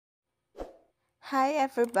Hi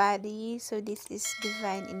everybody! So this is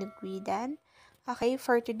Divine Inugridan. Okay,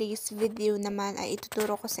 for today's video naman ay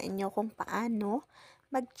ituturo ko sa inyo kung paano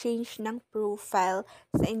mag-change ng profile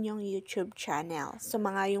sa inyong YouTube channel. So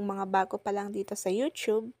yung mga bago pa lang dito sa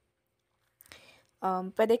YouTube,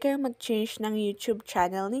 pwede kayong mag-change ng YouTube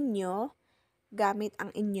channel ninyo gamit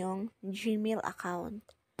ang inyong Gmail account.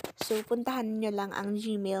 So puntahan niyo lang ang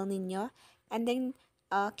Gmail ninyo and then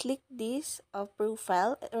click this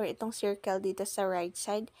profile or itong circle dito sa right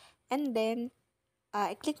side and then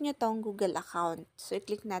i-click nyo tong Google account. So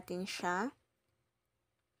i-click natin siya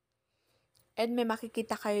and may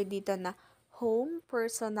makikita kayo dito na home,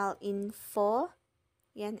 personal info.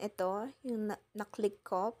 Yan, ito yung na-click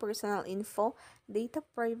ko, personal info, data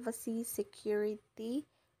privacy, security,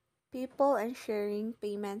 people and sharing,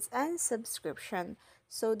 payments, and subscription.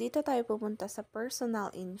 So dito tayo pupunta sa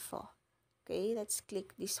personal info. Okay, let's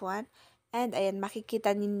click this one. And ayan,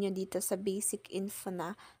 makikita ninyo dito sa basic info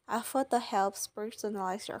na a photo helps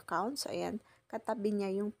personalize your account. So ayan, katabi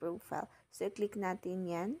niya yung profile. So i-click natin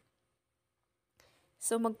yan.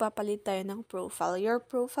 So magpapalit tayo ng profile. Your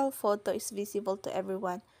profile photo is visible to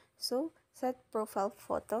everyone. So set profile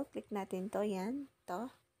photo. Click natin to. Yan,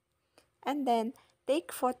 to. And then take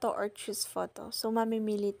photo or choose photo. So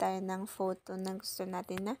mamimili tayo ng photo na gusto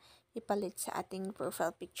natin na ipalit sa ating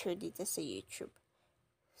profile picture dito sa YouTube.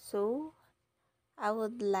 So, I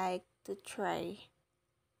would like to try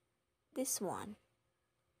this one.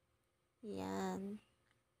 Yan.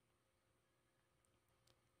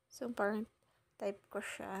 So, parang type ko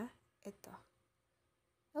siya. Ito.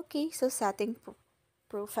 Okay, so sa ating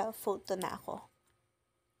profile photo na ako.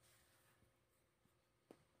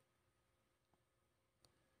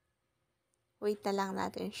 Wait na lang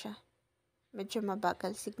natin siya. Medyo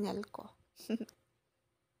mabagal signal ko.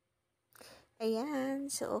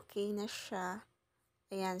 Ayan, so okay na siya.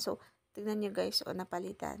 Ayan, so tignan nyo guys,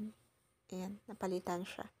 napalitan. Ayan, napalitan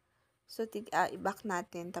siya. So i-back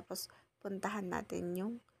natin, tapos puntahan natin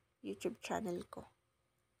yung YouTube channel ko.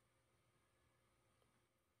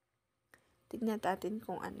 Tignan natin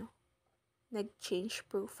kung nag-change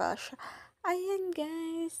profile siya. Ayan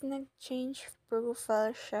guys, nag-change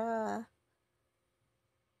profile siya.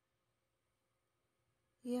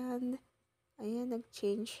 Ayan, ayan,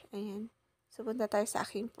 nag-change. Ayan. So, punta tayo sa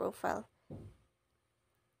aking profile.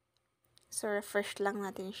 So, refresh lang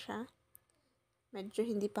natin siya. Medyo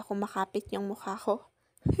hindi pa kumakapit yung mukha ko.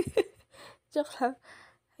 Joke lang.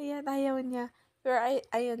 Ayan, ayaw niya. Pero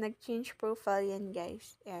ayun, nag-change profile yan,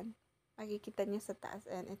 guys. Ayan. Makikita niyo sa taas.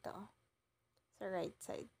 Ayan, ito. Sa right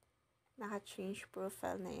side. Naka-change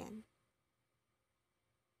profile na yan.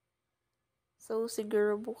 So,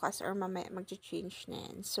 siguro bukas or mamaya mag-change na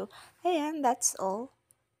yan. So, ayan, that's all.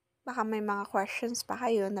 Baka may mga questions pa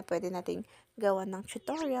kayo na pwede nating gawa ng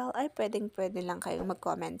tutorial, ay pwede lang kayong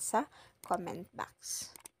mag-comment sa comment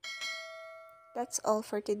box. That's all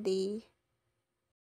for today.